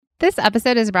This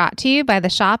episode is brought to you by the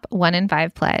Shop 1 in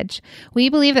 5 Pledge. We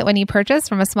believe that when you purchase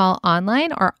from a small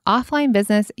online or offline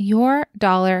business, your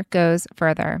dollar goes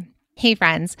further. Hey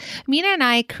friends, Mina and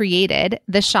I created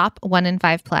the Shop 1 in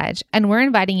 5 Pledge, and we're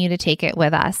inviting you to take it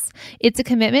with us. It's a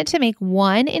commitment to make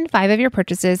 1 in 5 of your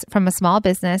purchases from a small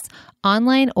business,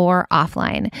 online or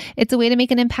offline. It's a way to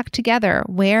make an impact together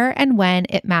where and when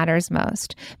it matters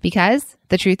most. Because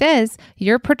the truth is,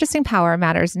 your purchasing power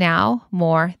matters now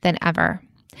more than ever.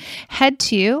 Head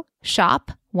to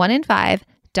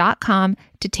shop1in5.com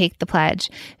to take the pledge.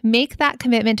 Make that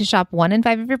commitment to shop 1 in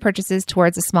 5 of your purchases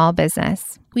towards a small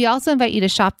business. We also invite you to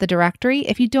shop the directory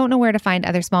if you don't know where to find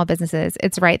other small businesses.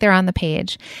 It's right there on the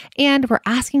page. And we're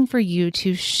asking for you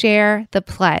to share the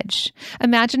pledge.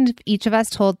 Imagine if each of us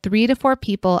told 3 to 4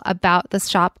 people about the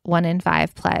Shop 1 in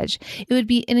 5 pledge. It would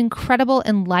be an incredible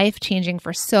and life-changing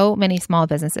for so many small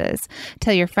businesses.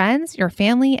 Tell your friends, your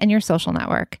family, and your social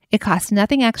network. It costs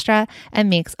nothing extra and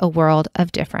makes a world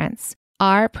of difference.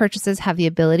 Our purchases have the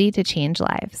ability to change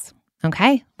lives.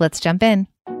 Okay, let's jump in.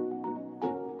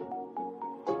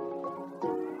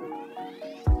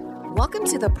 Welcome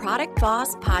to the Product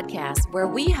Boss Podcast, where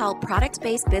we help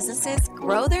product-based businesses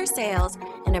grow their sales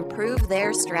and improve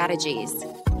their strategies.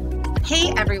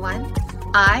 Hey everyone,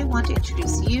 I want to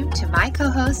introduce you to my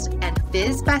co-host and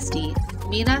biz bestie,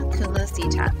 Mina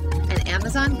Kunlo-Sita, an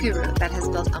Amazon guru that has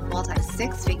built a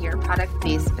multi-6-figure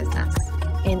product-based business.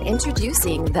 And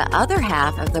introducing the other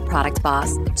half of the Product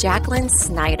Boss, Jacqueline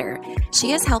Snyder. She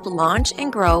has helped launch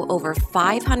and grow over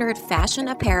 500 fashion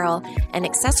apparel and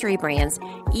accessory brands,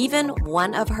 even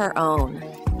one of her own.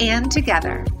 And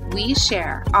together, we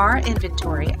share our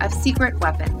inventory of secret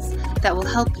weapons that will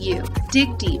help you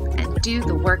dig deep and do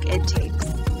the work it takes.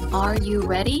 Are you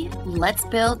ready? Let's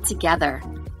build together.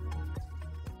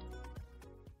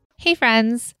 Hey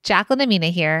friends, Jacqueline and Mina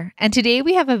here, and today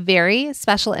we have a very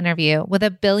special interview with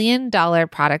 $1 billion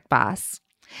product boss.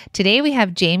 Today we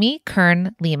have Jamie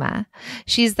Kern Lima.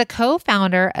 She's the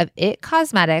co-founder of IT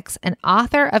Cosmetics and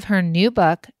author of her new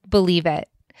book, Believe It.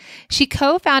 She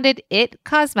co-founded IT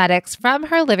Cosmetics from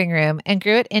her living room and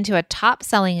grew it into a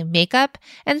top-selling makeup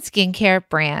and skincare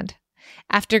brand.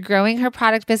 After growing her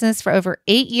product business for over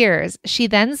 8 years, she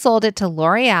then sold it to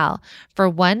L'Oreal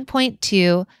for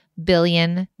 $1.2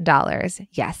 billion.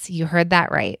 Yes, you heard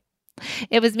that right.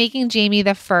 It was making Jamie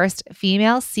the first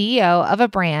female CEO of a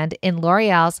brand in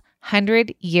L'Oreal's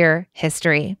 100-year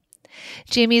history.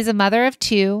 Jamie is a mother of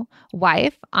 2,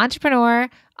 wife, entrepreneur,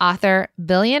 author,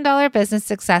 billion-dollar business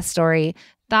success story,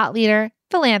 thought leader,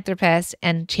 philanthropist,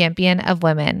 and champion of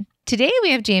women. Today, we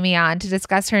have Jamie on to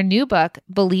discuss her new book,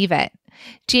 Believe It.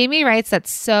 Jamie writes that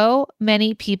so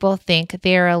many people think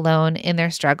they are alone in their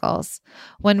struggles,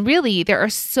 when really there are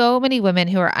so many women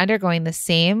who are undergoing the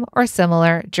same or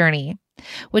similar journey,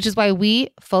 which is why we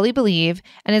fully believe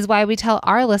and is why we tell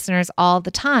our listeners all the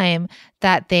time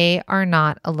that they are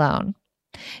not alone.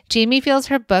 Jamie feels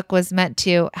her book was meant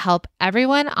to help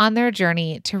everyone on their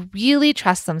journey to really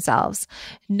trust themselves,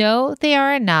 know they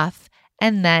are enough,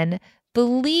 and then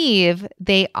believe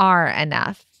they are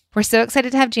enough. We're so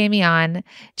excited to have Jamie on.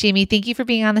 Jamie, thank you for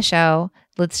being on the show.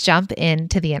 Let's jump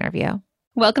into the interview.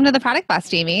 Welcome to the Product Boss,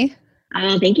 Jamie.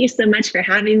 Thank you so much for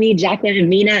having me, Jacqueline and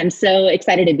Mina. I'm so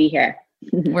excited to be here.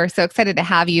 We're so excited to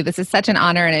have you. This is such an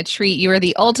honor and a treat. You are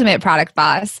the ultimate product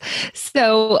boss.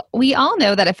 So we all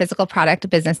know that a physical product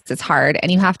business is hard,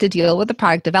 and you have to deal with the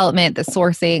product development, the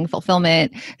sourcing,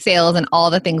 fulfillment, sales, and all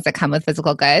the things that come with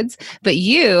physical goods. But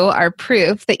you are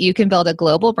proof that you can build a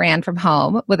global brand from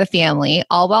home with a family,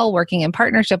 all while working in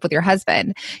partnership with your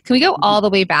husband. Can we go all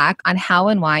the way back on how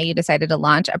and why you decided to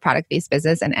launch a product-based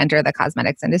business and enter the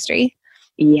cosmetics industry?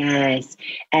 Yes.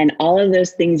 And all of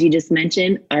those things you just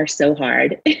mentioned are so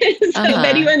hard. So if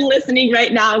anyone listening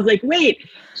right now is like, wait,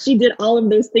 she did all of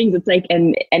those things. It's like,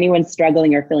 and anyone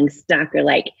struggling or feeling stuck or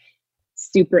like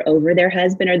super over their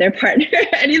husband or their partner,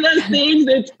 any of those things,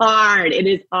 it's hard. It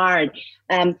is hard.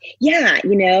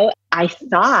 I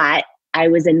thought I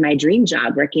was in my dream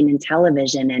job working in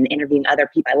television and interviewing other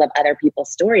people. I love other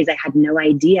people's stories. I had no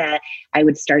idea I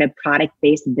would start a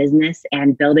product-based business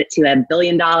and build it to $1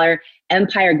 billion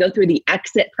empire, go through the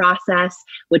exit process,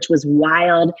 which was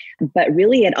wild. But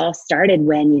really it all started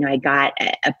when, I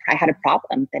had a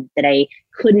problem that I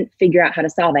couldn't figure out how to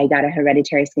solve. I got a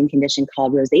hereditary skin condition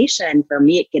called rosacea. And for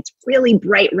me, it gets really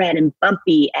bright red and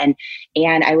bumpy. And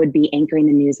I would be anchoring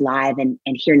the news live and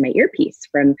hearing my earpiece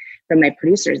from my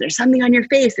producers. There's something on your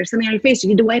face. There's something on your face. You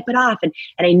need to wipe it off. And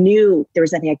I knew there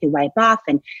was nothing I could wipe off.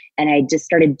 And I just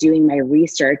started doing my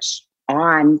research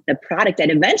on the product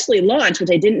I'd eventually launch, which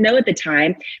I didn't know at the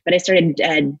time, but I started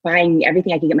buying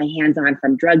everything I could get my hands on,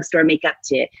 from drugstore makeup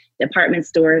to department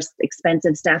stores,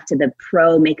 expensive stuff, to the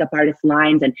pro makeup artist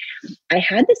lines. And I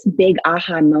had this big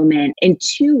aha moment in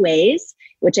two ways,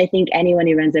 which I think anyone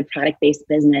who runs a product-based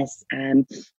business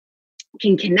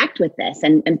can connect with this.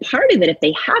 And part of it, if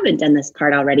they haven't done this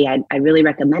part already, I really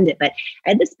recommend it. But I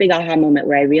had this big aha moment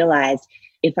where I realized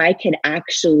if I could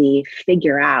actually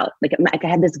figure out, like I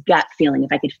had this gut feeling,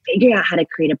 if I could figure out how to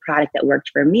create a product that worked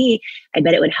for me, I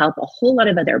bet it would help a whole lot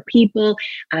of other people.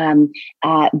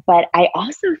 But I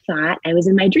also thought I was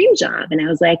in my dream job, and I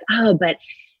was like, oh, but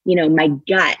my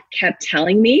gut kept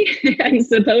telling me I'm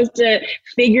supposed to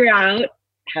figure out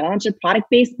how to launch a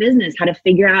product-based business, how to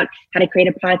figure out how to create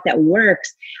a product that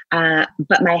works.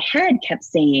 But my head kept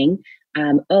saying,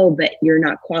 oh, but you're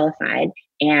not qualified,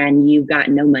 and you've got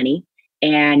no money,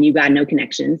 and you got no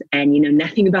connections, and you know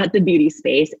nothing about the beauty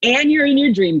space, and you're in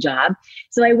your dream job.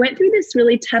 So I went through this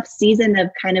really tough season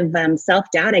of kind of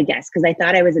self-doubt, I guess, because I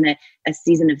thought I was in a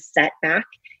season of setback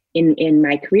in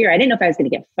my career. I didn't know if I was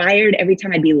going to get fired every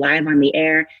time I'd be live on the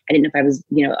air. I didn't know if I was,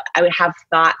 I would have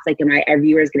thoughts like, our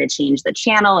viewer is going to change the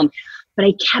channel? But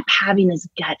I kept having this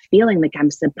gut feeling like I'm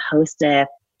supposed to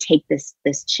take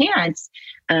this chance.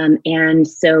 And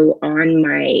so on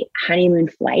my honeymoon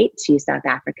flight to South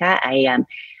Africa,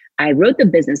 I wrote the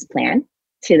business plan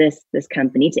to this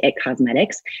company, to It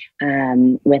Cosmetics,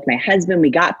 with my husband.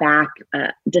 We got back,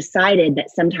 decided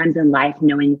that sometimes in life,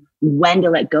 knowing when to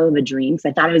let go of a dream, because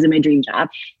I thought I was in my dream job,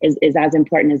 is as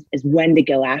important as when to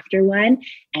go after one.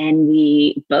 And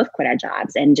we both quit our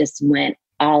jobs and just went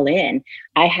all in.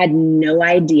 I had no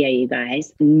idea, you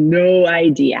guys, no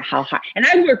idea how hard. And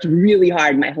I've worked really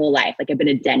hard my whole life. Like I've been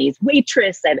a Denny's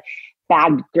waitress. I've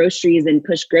bagged groceries and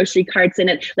pushed grocery carts in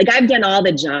it. Like I've done all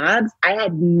the jobs. I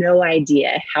had no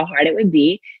idea how hard it would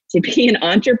be to be an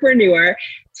entrepreneur,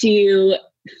 to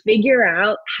figure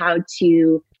out how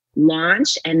to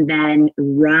launch and then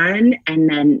run and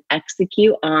then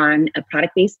execute on a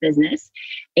product-based business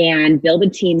and build a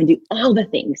team and do all the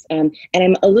things. And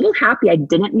I'm a little happy I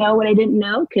didn't know what I didn't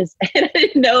know, because I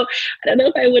don't know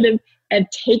if I would have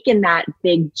taken that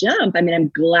big jump. I mean, I'm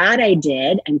glad I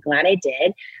did. And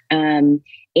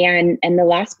the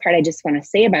last part I just want to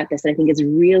say about this, I think is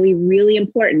really, really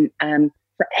important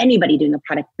for anybody doing a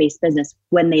product-based business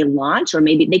when they launch, or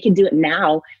maybe they can do it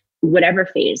now, whatever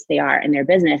phase they are in their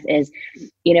business, is,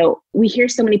 we hear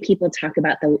so many people talk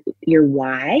about your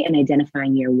why and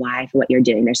identifying your why for what you're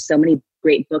doing. There's so many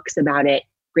great books about it,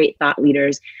 great thought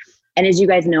leaders. And as you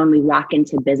guys know, when we walk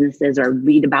into businesses or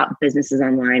read about businesses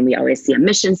online, we always see a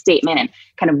mission statement and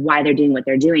kind of why they're doing what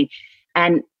they're doing.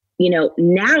 And,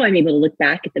 now I'm able to look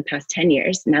back at the past 10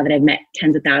 years, now that I've met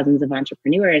tens of thousands of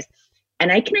entrepreneurs,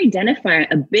 and I can identify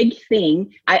a big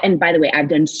thing. And by the way, I've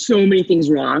done so many things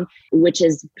wrong, which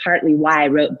is partly why I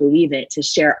wrote Believe It, to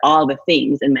share all the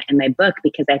things in my book,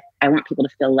 because I want people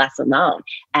to feel less alone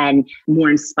and more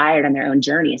inspired on their own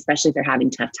journey, especially if they're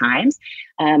having tough times.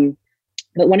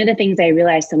 But one of the things I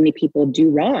realized so many people do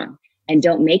wrong and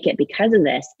don't make it because of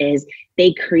this is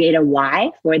they create a why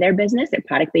for their business, their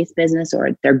product-based business, or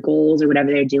their goals, or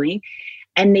whatever they're doing.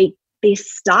 And they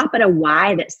stop at a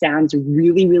why that sounds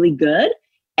really, really good.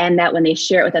 And that when they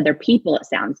share it with other people, it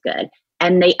sounds good.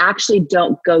 And they actually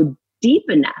don't go deep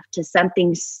enough to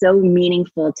something so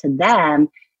meaningful to them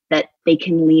that they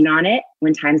can lean on it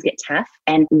when times get tough.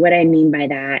 And what I mean by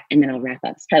that, and then I'll wrap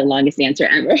up. It's probably the longest answer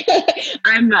ever.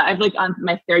 I'm like on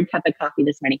my third cup of coffee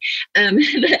this morning.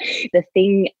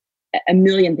 A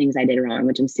million things I did wrong,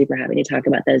 which I'm super happy to talk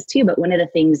about those too. But one of the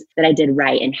things that I did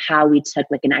right, and how we took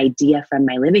like an idea from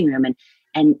my living room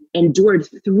and endured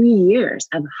 3 years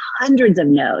of hundreds of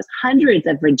no's, hundreds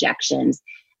of rejections,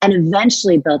 and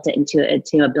eventually built it into a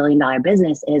 $1 billion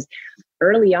business, is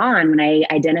early on when I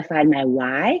identified my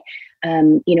why.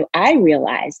 I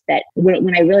realized that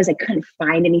when I realized I couldn't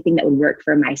find anything that would work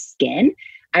for my skin,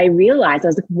 I realized, I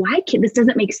was like, this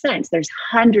doesn't make sense. There's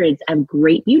hundreds of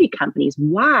great beauty companies.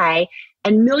 Why?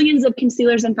 And millions of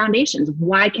concealers and foundations.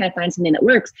 Why can't I find something that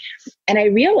works? And I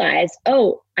realized,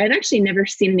 I've actually never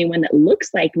seen anyone that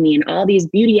looks like me in all these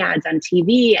beauty ads on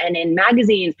TV and in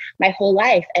magazines my whole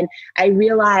life. And I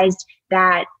realized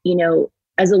that,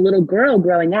 as a little girl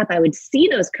growing up, I would see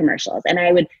those commercials and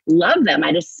I would love them.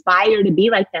 I'd aspire to be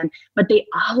like them, but they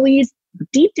always,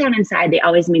 deep down inside, they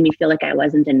always made me feel like I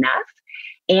wasn't enough.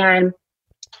 And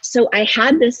so I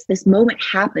had this moment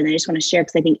happen. I just want to share,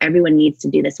 because I think everyone needs to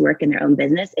do this work in their own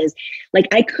business. Is like,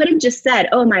 I could have just said,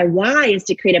 my why is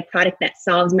to create a product that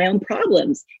solves my own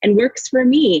problems and works for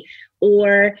me.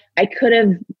 Or I could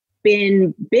have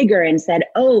been bigger and said,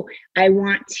 oh, I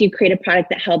want to create a product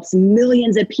that helps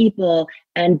millions of people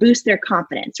and boost their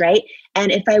confidence, right?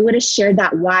 And if I would have shared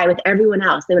that why with everyone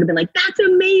else, they would have been like, that's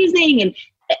amazing.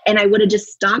 And I would have just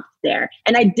stopped there.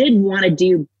 And I did want to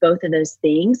do both of those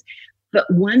things. But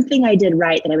one thing I did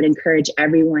right that I would encourage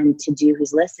everyone to do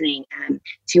who's listening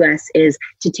to us is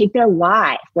to take their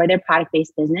why for their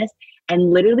product-based business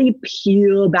and literally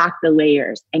peel back the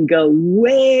layers and go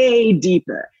way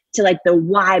deeper to like the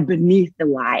why beneath the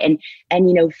why. And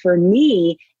you know, for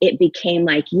me, it became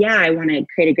like, yeah, I want to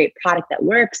create a great product that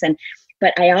works.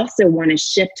 But I also want to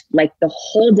shift like the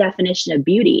whole definition of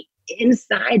beauty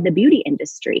inside the beauty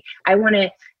industry. I want to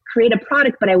create a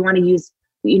product, but I want to use,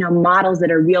 you know, models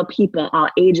that are real people, all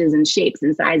ages and shapes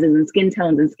and sizes and skin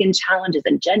tones and skin challenges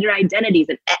and gender identities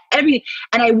and everything.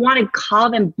 And I want to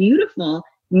call them beautiful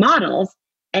models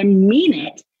and mean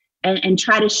it and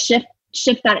try to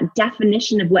shift that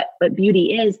definition of what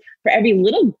beauty is for every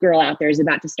little girl out there who's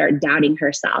about to start doubting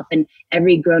herself and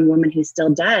every grown woman who still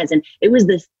does. And it was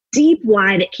this deep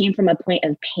why that came from a point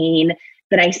of pain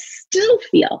that I still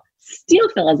feel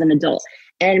as an adult.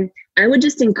 And I would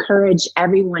just encourage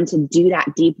everyone to do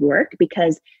that deep work,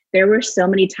 because there were so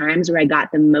many times where I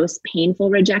got the most painful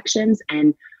rejections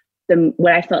and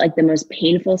what I felt like the most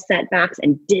painful setbacks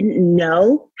and didn't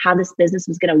know how this business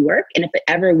was going to work. And if it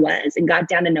ever was, and got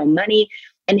down to no money,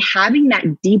 and having that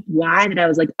deep why that I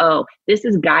was like, oh, this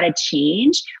has got to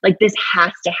change. Like this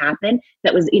has to happen.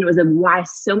 That was, you know, it was a why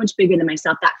so much bigger than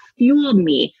myself that fueled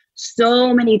me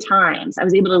so many times. I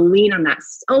was able to lean on that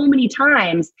so many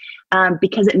times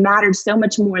because it mattered so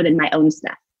much more than my own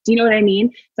stuff. Do you know what I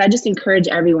mean? So I just encourage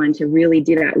everyone to really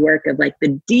do that work of like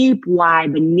the deep why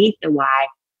beneath the why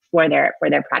for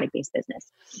their product-based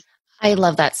business. I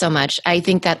love that so much. I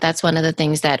think that that's one of the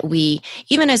things that we,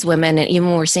 even as women, and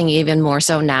even we're seeing even more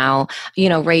so now, you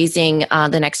know, raising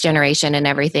the next generation and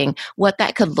everything, what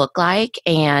that could look like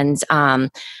and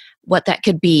what that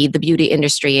could be, the beauty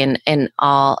industry and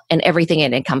everything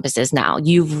it encompasses now.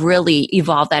 You've really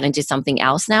evolved that into something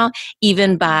else now,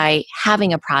 even by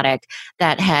having a product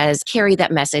that has carried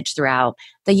that message throughout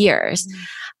the years.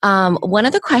 One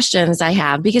of the questions I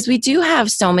have, because we do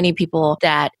have so many people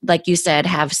that, like you said,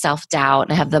 have self-doubt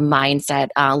and have the mindset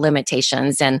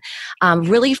limitations and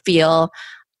really feel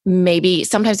maybe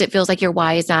sometimes it feels like your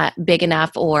why is not big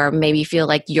enough, or maybe feel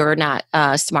like you're not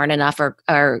smart enough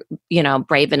or you know,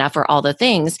 brave enough or all the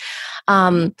things.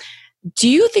 Do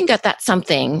you think that that's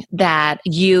something that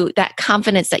that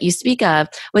confidence that you speak of,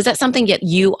 was that something that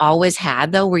you always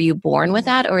had though? Were you born with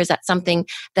that? Or is that something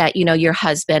that, you know, your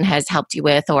husband has helped you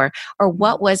with, or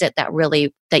what was it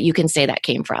that you can say that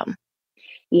came from?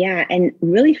 Yeah. And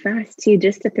really fast too,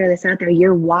 just to throw this out there,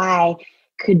 your why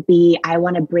could be, I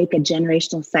want to break a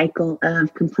generational cycle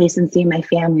of complacency in my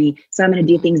family. So I'm going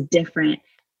to do things different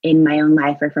in my own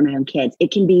life or for my own kids.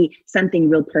 It can be something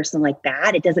real personal like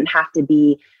that. It doesn't have to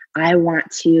be, I want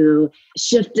to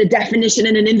shift the definition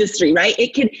in an industry, right?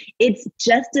 It's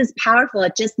just as powerful.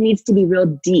 It just needs to be real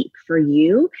deep for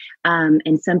you,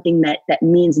 and something that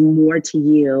means more to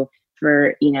you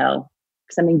for, you know,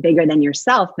 something bigger than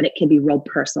yourself, but it can be real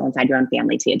personal inside your own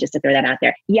family too, just to throw that out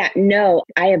there. Yeah, no,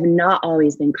 I have not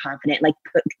always been confident. Like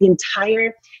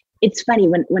it's funny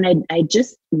when I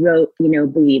just wrote, you know,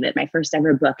 Believe It, my first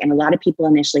ever book. And a lot of people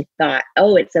initially thought,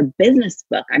 oh, it's a business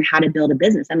book on how to build a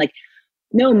business. I'm like,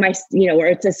 no, or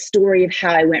it's a story of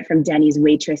how I went from Denny's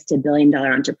waitress to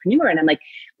billion-dollar entrepreneur. And I'm like,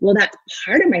 well, that's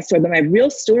part of my story. But my real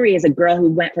story is a girl who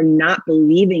went from not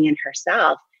believing in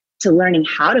herself to learning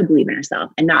how to believe in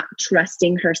herself and not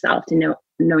trusting herself, to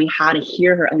knowing how to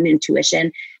hear her own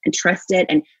intuition and trust it,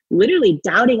 and literally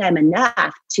doubting I'm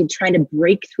enough, to trying to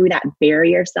break through that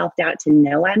barrier of self-doubt to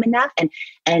know I'm enough.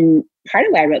 And part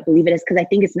of why I wrote Believe It is because I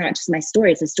think it's not just my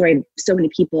story. It's a story of so many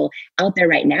people out there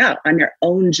right now on their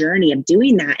own journey of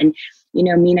doing that. And, you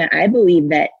know, Mina, I believe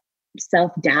that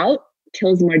self-doubt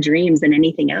kills more dreams than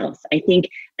anything else. I think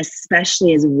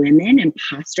especially as women,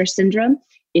 imposter syndrome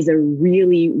is a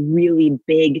really, really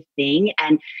big thing.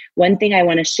 And one thing I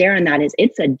want to share on that is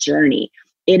it's a journey.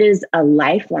 It is a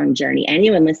lifelong journey.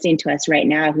 Anyone listening to us right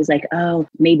now who's like, oh,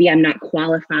 maybe I'm not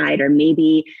qualified, or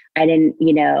maybe I didn't,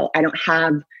 you know, I don't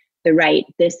have the right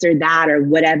this or that or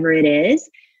whatever it is.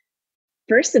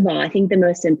 First of all, I think the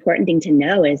most important thing to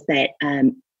know is that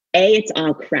A, it's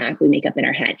all crap we make up in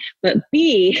our head. But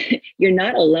B, you're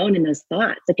not alone in those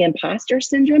thoughts. Like imposter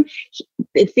syndrome,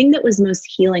 the thing that was most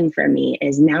healing for me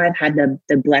is now I've had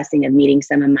the blessing of meeting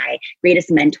some of my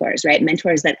greatest mentors, right?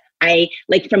 Mentors that I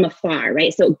like from afar,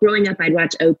 right? So growing up, I'd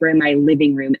watch Oprah in my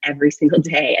living room every single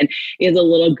day. And as a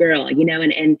little girl, you know,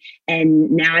 and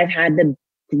now I've had the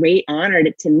great honor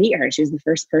to meet her. She was the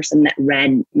first person that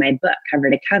read my book cover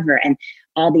to cover and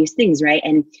all these things, right?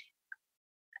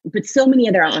 But so many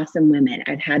other awesome women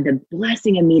I've had the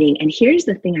blessing of meeting. And here's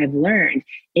the thing I've learned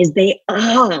is they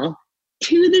all,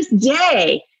 to this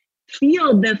day,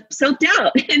 feel the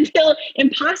self-doubt and feel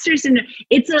imposter syndrome.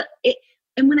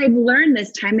 And when I've learned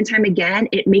this time and time again,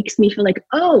 it makes me feel like,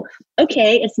 oh,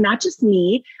 okay, it's not just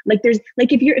me. Like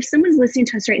if someone's listening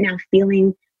to us right now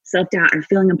feeling self-doubt or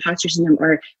feeling imposter syndrome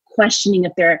or questioning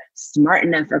if they're smart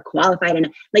enough or qualified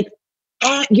enough,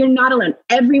 you're not alone.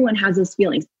 Everyone has those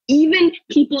feelings. Even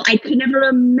people I could never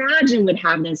imagine would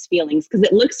have those feelings because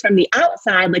it looks from the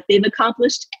outside like they've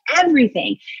accomplished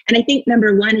everything. And I think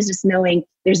number one is just knowing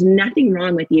there's nothing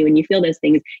wrong with you when you feel those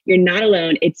things. You're not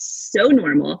alone. It's so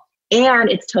normal. And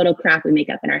it's total crap we make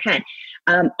up in our head.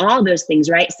 All those things,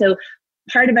 right? So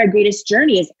part of our greatest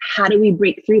journey is how do we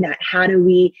break through that? How do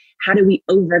we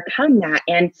overcome that?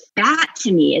 And that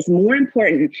to me is more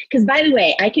important because, by the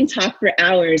way, I can talk for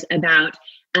hours about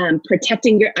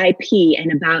protecting your IP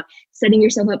and about setting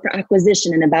yourself up for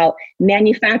acquisition and about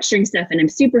manufacturing stuff. And I'm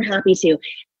super happy to.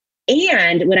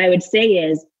 And what I would say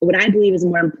is what I believe is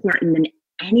more important than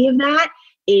any of that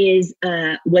is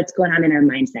what's going on in our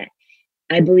mindset.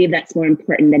 I believe that's more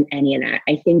important than any of that.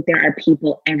 I think there are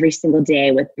people every single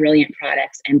day with brilliant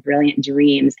products and brilliant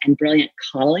dreams and brilliant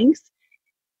callings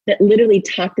that literally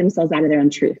talk themselves out of their own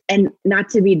truth. And not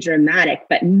to be dramatic,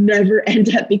 but never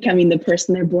end up becoming the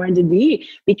person they're born to be.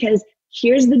 Because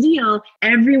here's the deal.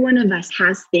 Every one of us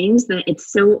has things that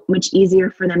it's so much easier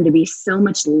for them to be so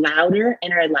much louder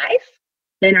in our life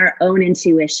than our own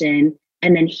intuition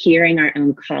and then hearing our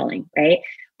own calling, right?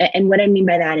 And what I mean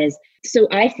by that is, so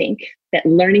I think that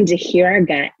learning to hear our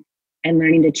gut and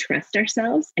learning to trust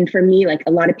ourselves. And for me, like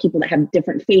a lot of people that have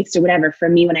different faiths or whatever, for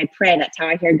me, when I pray, that's how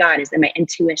I hear God is in my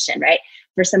intuition, right?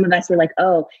 For some of us, we're like,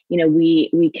 oh,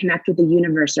 we connect with the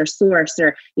universe or source,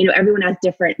 or, everyone has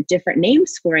different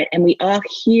names for it. And we all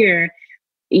hear,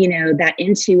 that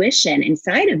intuition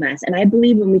inside of us. And I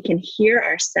believe when we can hear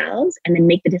ourselves and then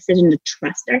make the decision to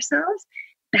trust ourselves,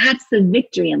 that's the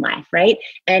victory in life, right?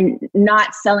 And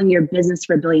not selling your business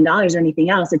for $1 billion or anything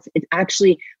else. It's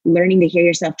actually learning to hear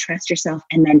yourself, trust yourself,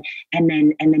 and then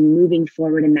moving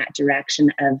forward in that direction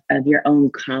of your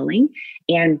own calling.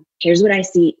 And here's what I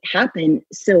see happen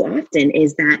so often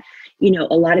is that,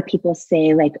 a lot of people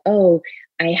say like, oh,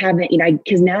 I haven't,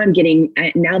 because now I'm getting,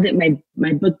 now that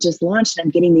my book just launched, I'm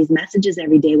getting these messages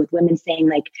every day with women saying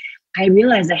like, I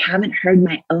realize I haven't heard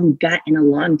my own gut in a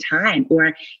long time.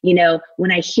 Or,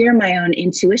 when I hear my own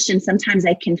intuition, sometimes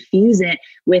I confuse it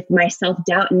with my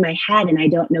self-doubt in my head and I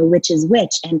don't know which is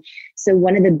which. And so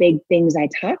one of the big things I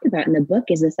talk about in the book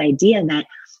is this idea that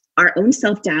our own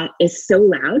self-doubt is so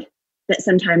loud that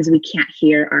sometimes we can't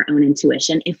hear our own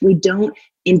intuition if we don't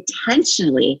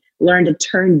intentionally learn to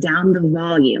turn down the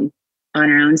volume on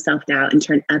our own self-doubt and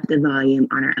turn up the volume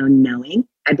on our own knowing.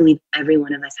 I believe every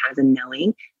one of us has a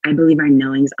knowing. I believe our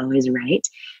knowing's always right.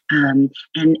 And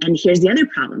here's the other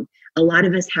problem. A lot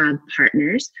of us have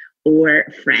partners or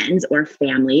friends or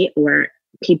family or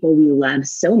people we love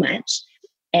so much.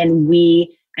 And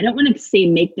I don't want to say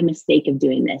make the mistake of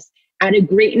doing this. Out of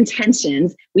great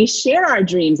intentions, we share our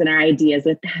dreams and our ideas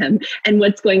with them and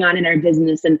what's going on in our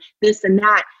business and this and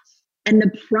that. And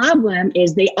the problem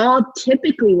is they all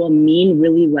typically will mean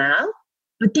really well,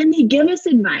 but then they give us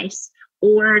advice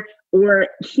or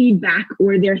feedback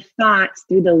or their thoughts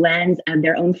through the lens of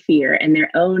their own fear and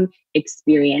their own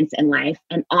experience in life.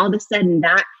 And all of a sudden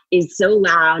that is so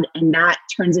loud and that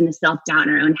turns into self-doubt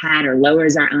in our own head or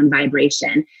lowers our own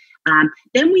vibration.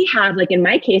 Then we have, like in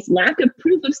my case, lack of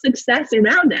proof of success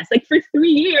around us. Like for 3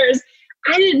 years,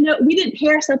 we didn't pay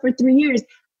ourselves for 3 years.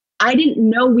 I didn't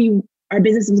know our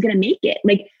business was going to make it.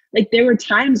 Like there were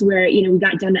times where, we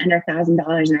got down to under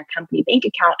 $1,000 in our company bank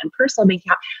account and personal bank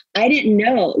account. I didn't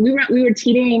know we were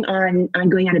teetering on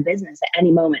going out of business at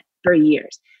any moment for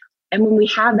years. And when we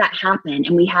have that happen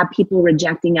and we have people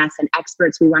rejecting us and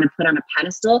experts we want to put on a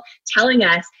pedestal telling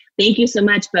us, thank you so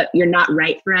much, but you're not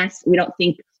right for us. We don't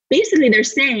think, basically they're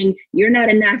saying you're not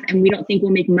enough and we don't think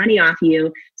we'll make money off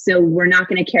you. So we're not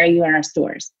going to carry you in our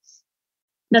stores.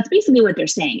 That's basically what they're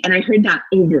saying. And I heard that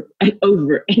over and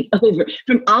over and over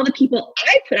from all the people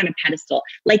I put on a pedestal.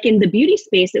 Like in the beauty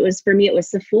space, it was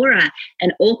Sephora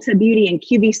and Ulta Beauty and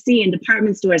QVC and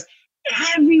department stores.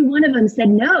 Every one of them said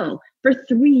no for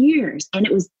 3 years. And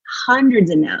it was hundreds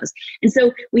of no's. And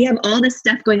so we have all this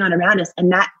stuff going on around us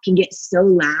and that can get so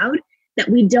loud that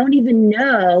we don't even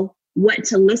know what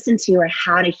to listen to or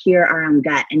how to hear our own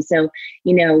gut. And so,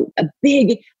 a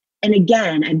big And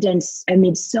again, I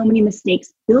made so many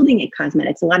mistakes building at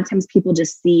cosmetics. A lot of times people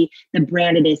just see the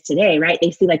brand it is today, right?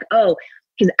 They see like, oh,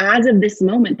 because as of this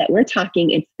moment that we're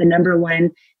talking, it's the number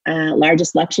one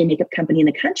largest luxury makeup company in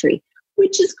the country,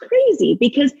 which is crazy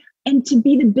and to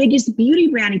be the biggest beauty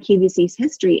brand in QVC's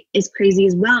history is crazy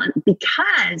as well.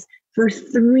 Because for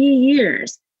 3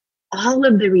 years, all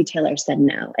of the retailers said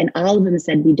no. And all of them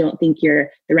said, we don't think you're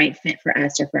the right fit for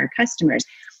us or for our customers.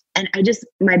 And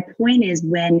my point is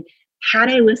had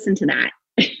I listened to that,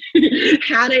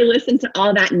 had I listened to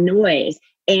all that noise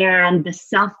and the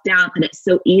self-doubt that it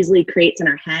so easily creates in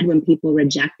our head when people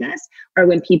reject us or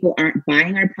when people aren't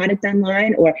buying our product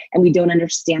online and we don't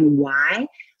understand why,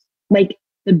 like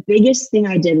the biggest thing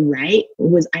I did right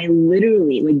was I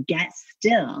literally would get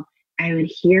still. I would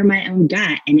hear my own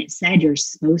gut and it said, you're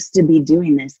supposed to be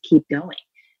doing this, keep going.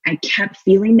 I kept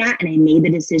feeling that and I made the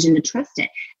decision to trust it.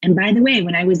 And by the way,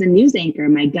 when I was a news anchor,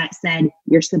 my gut said,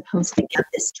 you're supposed to get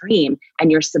this dream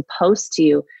and you're supposed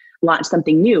to launch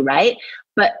something new, right?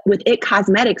 But with It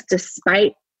Cosmetics,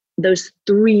 despite those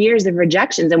 3 years of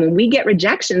rejections, and when we get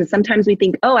rejections, sometimes we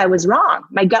think, oh, I was wrong.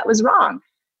 My gut was wrong,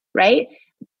 right?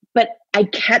 But I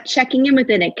kept checking in with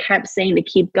it and kept saying to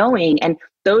keep going. And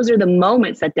those are the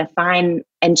moments that define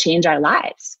and change our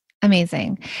lives.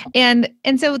 Amazing. And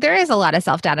so there is a lot of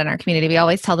self-doubt in our community. We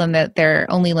always tell them that their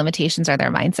only limitations are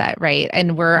their mindset, right?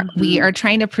 And we are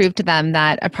trying to prove to them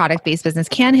that a product-based business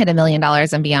can hit $1 million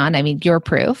and beyond. I mean, you're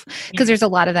proof because there's a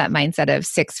lot of that mindset of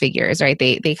 6 figures, right?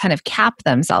 They kind of cap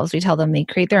themselves. We tell them they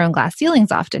create their own glass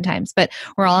ceilings oftentimes, but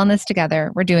we're all in this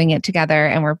together. We're doing it together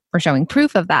and we're showing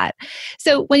proof of that.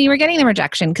 So when you were getting the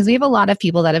rejection, because we have a lot of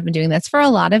people that have been doing this for a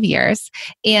lot of years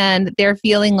and they're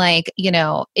feeling like,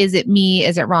 is it me?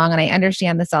 Is it wrong? And I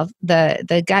understand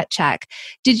the gut check.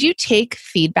 Did you take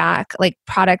feedback, like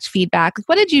product feedback?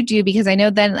 What did you do? Because I know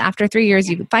then after 3 years,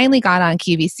 you finally got on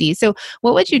QVC. So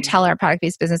what would you tell our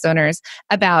product-based business owners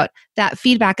about that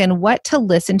feedback and what to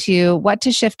listen to, what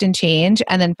to shift and change,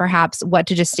 and then perhaps what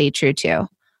to just stay true to?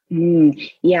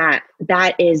 Yeah,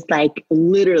 that is like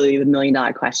literally the $1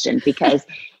 million question because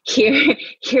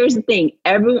here's the thing.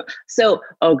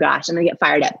 Oh gosh, I'm gonna get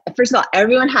fired up. First of all,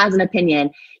 everyone has an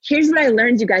opinion. Here's what I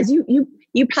learned, you guys.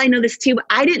 You probably know this too, but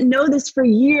I didn't know this for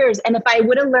years. And if I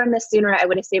would have learned this sooner, I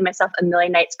would have saved myself a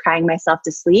million nights crying myself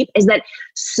to sleep. Is that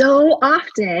so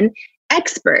often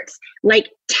experts, like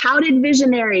touted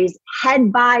visionaries,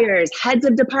 head buyers, heads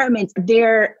of departments,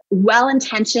 they're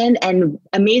well-intentioned and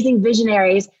amazing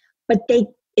visionaries, but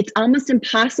it's almost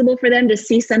impossible for them to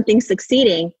see something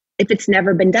succeeding if it's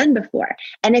never been done before.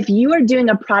 And if you are doing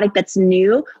a product that's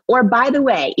new, or by the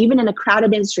way, even in a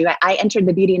crowded industry, I entered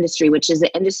the beauty industry, which is an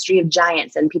industry of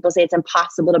giants, and people say it's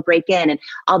impossible to break in and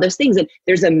all those things. And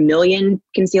there's 1 million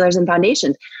concealers and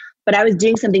foundations. But I was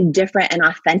doing something different and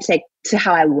authentic to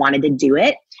how I wanted to do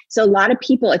it. So a lot of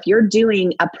people, if you're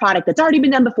doing a product that's already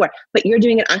been done before, but you're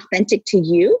doing it authentic to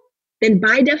you, then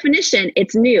by definition,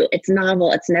 it's new, it's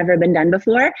novel, it's never been done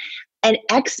before. And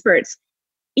experts,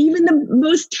 even the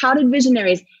most touted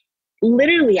visionaries,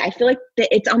 literally, I feel like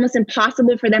it's almost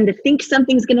impossible for them to think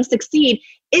something's going to succeed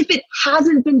if it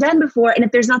hasn't been done before. And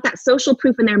if there's not that social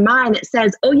proof in their mind that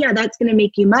says, oh yeah, that's going to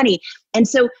make you money. And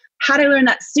so had I learned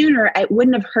that sooner, it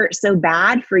wouldn't have hurt so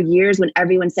bad for years when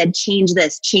everyone said, change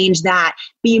this, change that,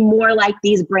 be more like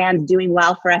these brands doing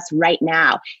well for us right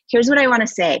now. Here's what I want to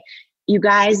say. You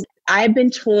guys, I've been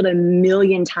told 1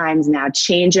 million times now,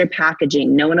 change your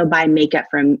packaging. No one will buy makeup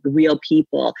from real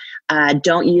people.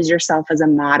 Don't use yourself as a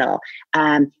model.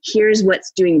 Here's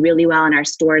what's doing really well in our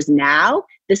stores now.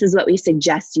 This is what we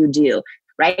suggest you do,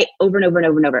 right? Over and over and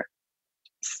over and over.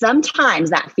 Sometimes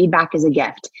that feedback is a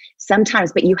gift.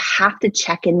 Sometimes, but you have to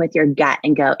check in with your gut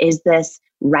and go, is this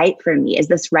right for me? Is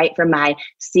this right for my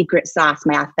secret sauce,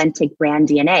 my authentic brand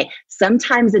DNA?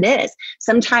 Sometimes it is.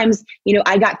 Sometimes,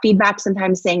 I got feedback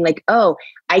sometimes saying like, oh,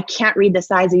 I can't read the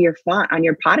size of your font on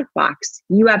your product box.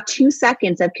 You have 2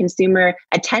 seconds of consumer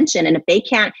attention. And if they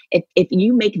can't, if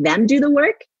you make them do the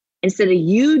work instead of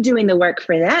you doing the work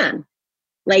for them,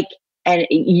 and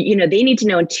they need to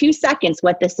know in 2 seconds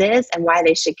what this is and why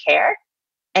they should care.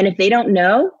 And if they don't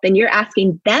know, then you're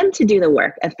asking them to do the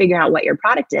work of figuring out what your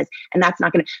product is. And that's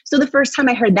not going to. So the first time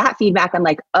I heard that feedback, I'm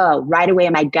like, oh, right away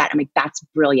in my gut, I'm like, that's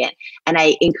brilliant. And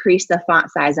I increased the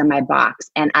font size on my box.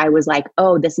 And I was like,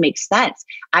 oh, this makes sense.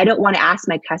 I don't want to ask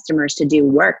my customers to do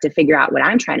work to figure out what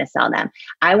I'm trying to sell them.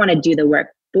 I want to do the work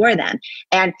for them.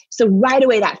 And so right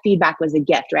away, that feedback was a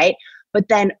gift, right? But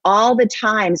then all the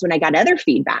times when I got other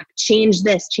feedback, change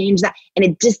this, change that, and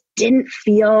it just didn't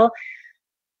feel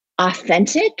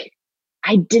authentic,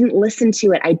 I didn't listen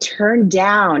to it. I turned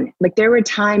down, like there were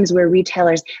times where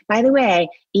retailers, by the way,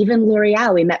 even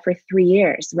L'Oreal, we met for 3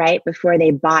 years, right? Before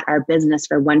they bought our business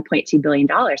for $1.2 billion.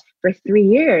 For 3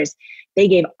 years, they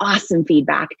gave awesome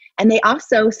feedback. And they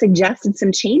also suggested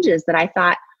some changes that I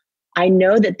thought, I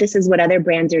know that this is what other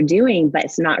brands are doing, but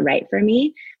it's not right for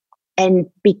me. And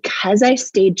because I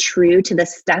stayed true to the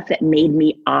stuff that made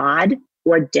me odd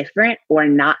or different or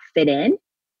not fit in,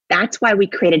 that's why we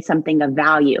created something of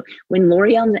value. When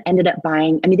L'Oreal ended up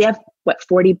buying, I mean, they have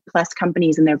 40 plus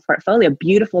companies in their portfolio,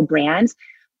 beautiful brands,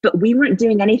 but we weren't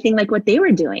doing anything like what they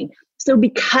were doing. So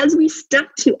because we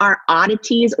stuck to our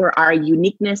oddities or our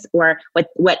uniqueness or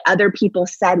what other people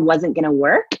said wasn't going to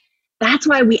work, that's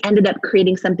why we ended up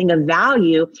creating something of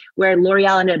value where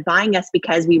L'Oreal ended up buying us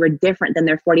because we were different than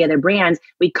their 40 other brands.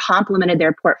 We complemented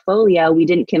their portfolio. We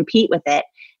didn't compete with it.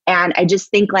 And I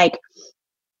just think like,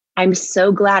 I'm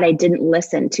so glad I didn't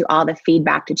listen to all the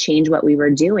feedback to change what we were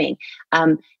doing.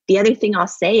 The other thing I'll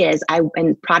say is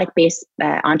and product-based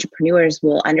entrepreneurs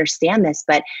will understand this,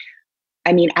 but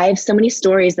I mean, I have so many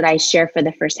stories that I share for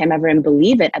the first time ever and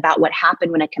believe it about what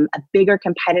happened when a bigger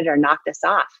competitor knocked us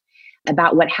off,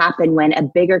 about what happened when a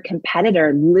bigger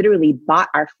competitor literally bought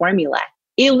our formula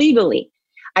illegally.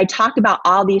 I talk about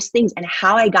all these things and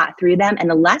how I got through them and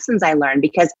the lessons I learned,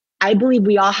 because I believe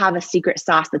we all have a secret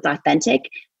sauce that's authentic.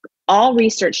 All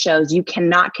research shows you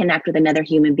cannot connect with another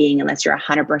human being unless you're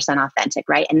 100% authentic,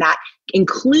 right? And that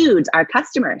includes our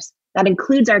customers. That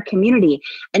includes our community.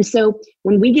 And so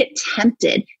when we get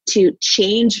tempted to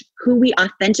change who we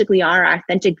authentically are, our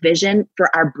authentic vision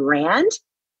for our brand,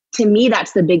 to me,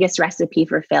 that's the biggest recipe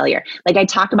for failure. Like I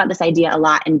talk about this idea a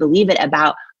lot and believe it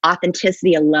about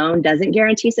authenticity alone doesn't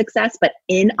guarantee success, but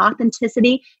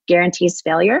inauthenticity guarantees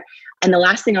failure. And the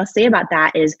last thing I'll say about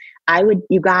that is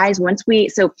you guys,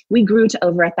 we grew to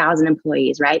over 1,000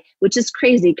 employees, right? Which is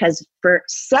crazy because for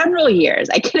several years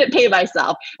I couldn't pay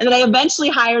myself. And then I eventually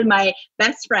hired my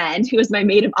best friend, who was my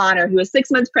maid of honor, who was 6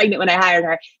 months pregnant when I hired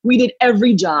her. We did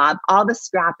every job, all the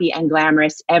scrappy and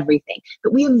glamorous, everything.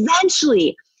 But we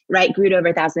eventually, right, grew to over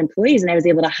 1,000 employees. And I was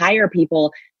able to hire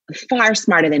people far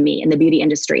smarter than me in the beauty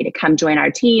industry to come join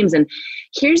our teams. And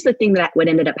here's the thing that what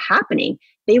ended up happening.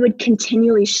 They would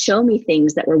continually show me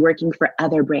things that were working for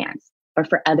other brands or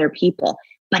for other people.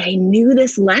 But I knew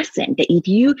this lesson that if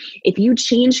you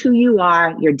change who you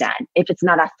are, you're done. If it's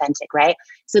not authentic, right?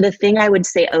 So the thing I would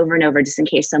say over and over, just in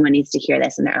case someone needs to hear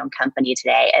this in their own company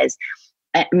today, is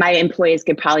my employees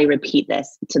could probably repeat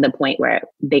this to the point where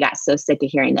they got so sick of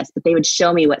hearing this, but they would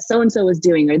show me what so-and-so was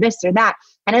doing or this or that.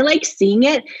 And I like seeing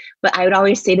it, but I would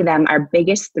always say to them, our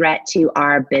biggest threat to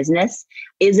our business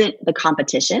isn't the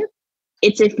competition.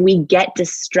 It's if we get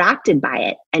distracted by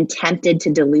it and tempted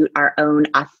to dilute our own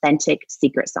authentic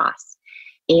secret sauce.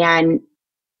 And,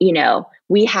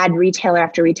 we had retailer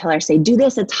after retailer say, do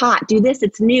this, it's hot, do this,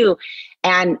 it's new.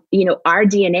 And, our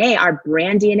DNA, our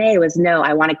brand DNA was, no,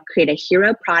 I want to create a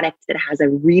hero product that has a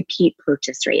repeat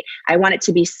purchase rate. I want it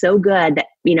to be so good that,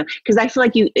 because I feel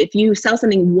like if you sell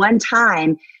something one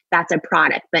time, that's a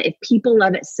product. But if people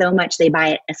love it so much, they buy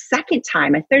it a second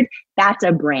time, a third, that's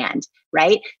a brand,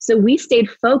 right? So we stayed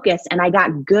focused and I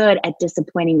got good at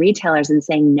disappointing retailers and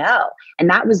saying no. And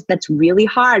that's really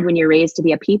hard when you're raised to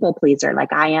be a people pleaser,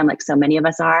 like I am, like so many of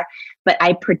us are. But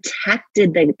I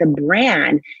protected the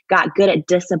brand, got good at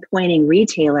disappointing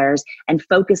retailers and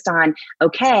focused on,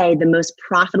 okay, the most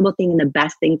profitable thing and the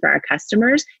best thing for our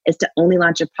customers is to only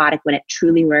launch a product when it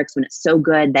truly works, when it's so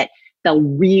good that they'll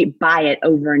re-buy it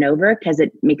over and over because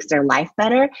it makes their life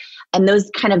better. And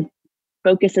those kind of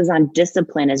focuses on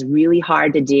discipline is really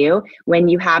hard to do when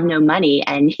you have no money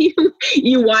and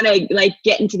you want to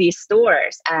get into these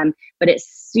stores. But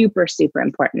it's super, super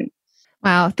important.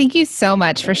 Wow. Thank you so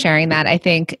much for sharing that. I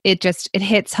think it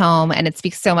hits home and it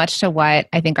speaks so much to what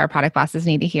I think our product bosses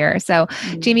need to hear. So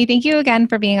Jamie, thank you again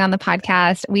for being on the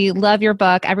podcast. We love your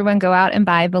book. Everyone go out and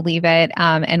buy Believe It.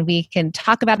 And we can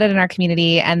talk about it in our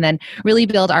community and then really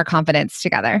build our confidence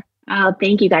together. Oh,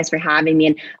 thank you guys for having me.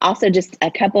 And also just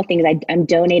a couple of things. I'm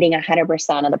donating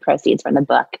 100% of the proceeds from the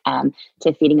book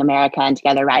to Feeding America and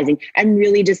Together Rising. I'm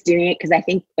really just doing it because I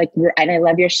think and I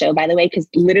love your show, by the way, because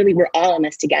literally we're all in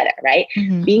this together, right?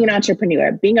 Mm-hmm. Being an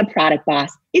entrepreneur, being a product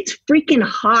boss, it's freaking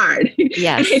hard.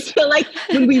 Yes. I feel like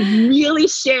when we really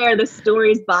share the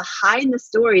stories behind the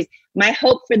stories, my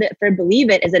hope for Believe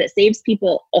It is that it saves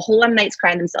people a whole lot of nights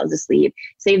crying themselves to sleep,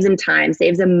 saves them time,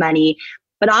 saves them money.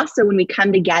 But also when we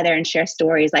come together and share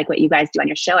stories like what you guys do on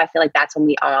your show, I feel like that's when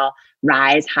we all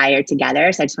rise higher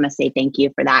together. So I just want to say thank you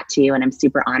for that too. And I'm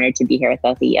super honored to be here with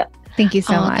both of you. Thank you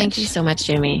so much. Thank you so much,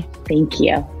 Jamie. Thank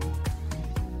you.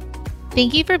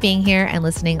 Thank you for being here and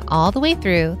listening all the way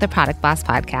through the Product Boss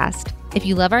podcast. If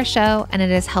you love our show and it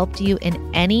has helped you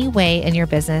in any way in your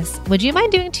business, would you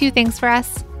mind doing 2 things for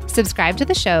us? Subscribe to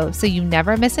the show so you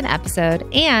never miss an episode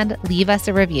and leave us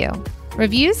a review.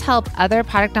 Reviews help other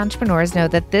product entrepreneurs know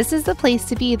that this is the place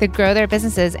to be to grow their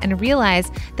businesses and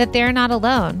realize that they're not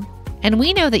alone. And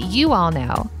we know that you all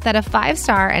know that a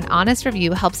 5-star and honest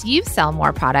review helps you sell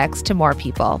more products to more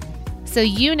people. So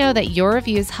you know that your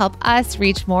reviews help us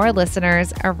reach more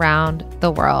listeners around the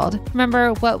world.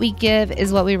 Remember, what we give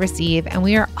is what we receive, and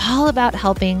we are all about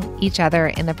helping each other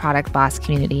in the Product Boss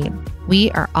community.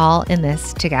 We are all in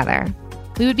this together.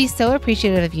 We would be so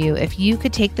appreciative of you if you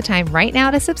could take the time right now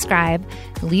to subscribe,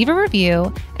 leave a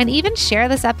review, and even share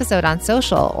this episode on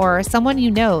social or someone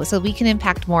you know so we can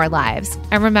impact more lives.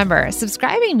 And remember,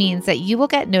 subscribing means that you will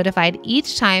get notified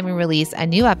each time we release a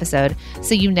new episode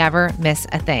so you never miss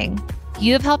a thing.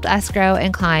 You have helped us grow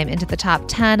and climb into the top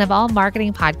 10 of all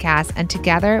marketing podcasts, and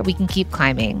together we can keep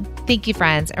climbing. Thank you,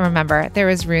 friends. And remember, there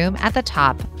is room at the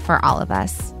top for all of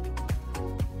us.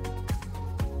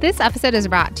 This episode is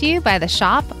brought to you by the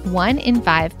Shop 1 in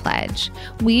 5 Pledge.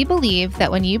 We believe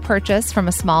that when you purchase from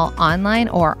a small online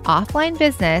or offline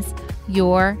business,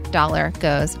 your dollar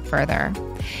goes further.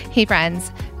 Hey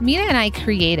friends, Mina and I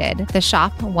created the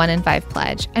Shop 1 in 5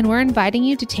 Pledge, and we're inviting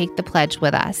you to take the pledge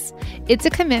with us. It's a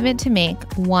commitment to make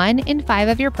 1 in 5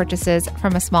 of your purchases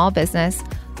from a small business,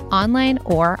 online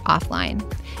or offline.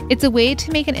 It's a way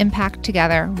to make an impact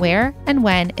together where and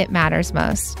when it matters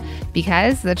most.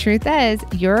 Because the truth is,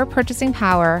 your purchasing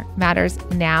power matters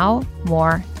now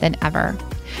more than ever.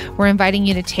 We're inviting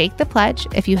you to take the pledge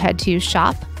if you head to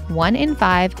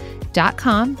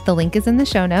shop1in5.com. The link is in the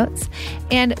show notes.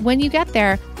 And when you get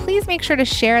there, please make sure to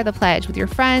share the pledge with your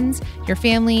friends, your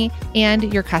family,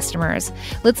 and your customers.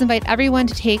 Let's invite everyone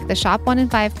to take the Shop 1 in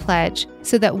 5 pledge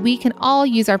so that we can all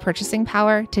use our purchasing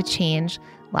power to change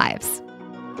lives.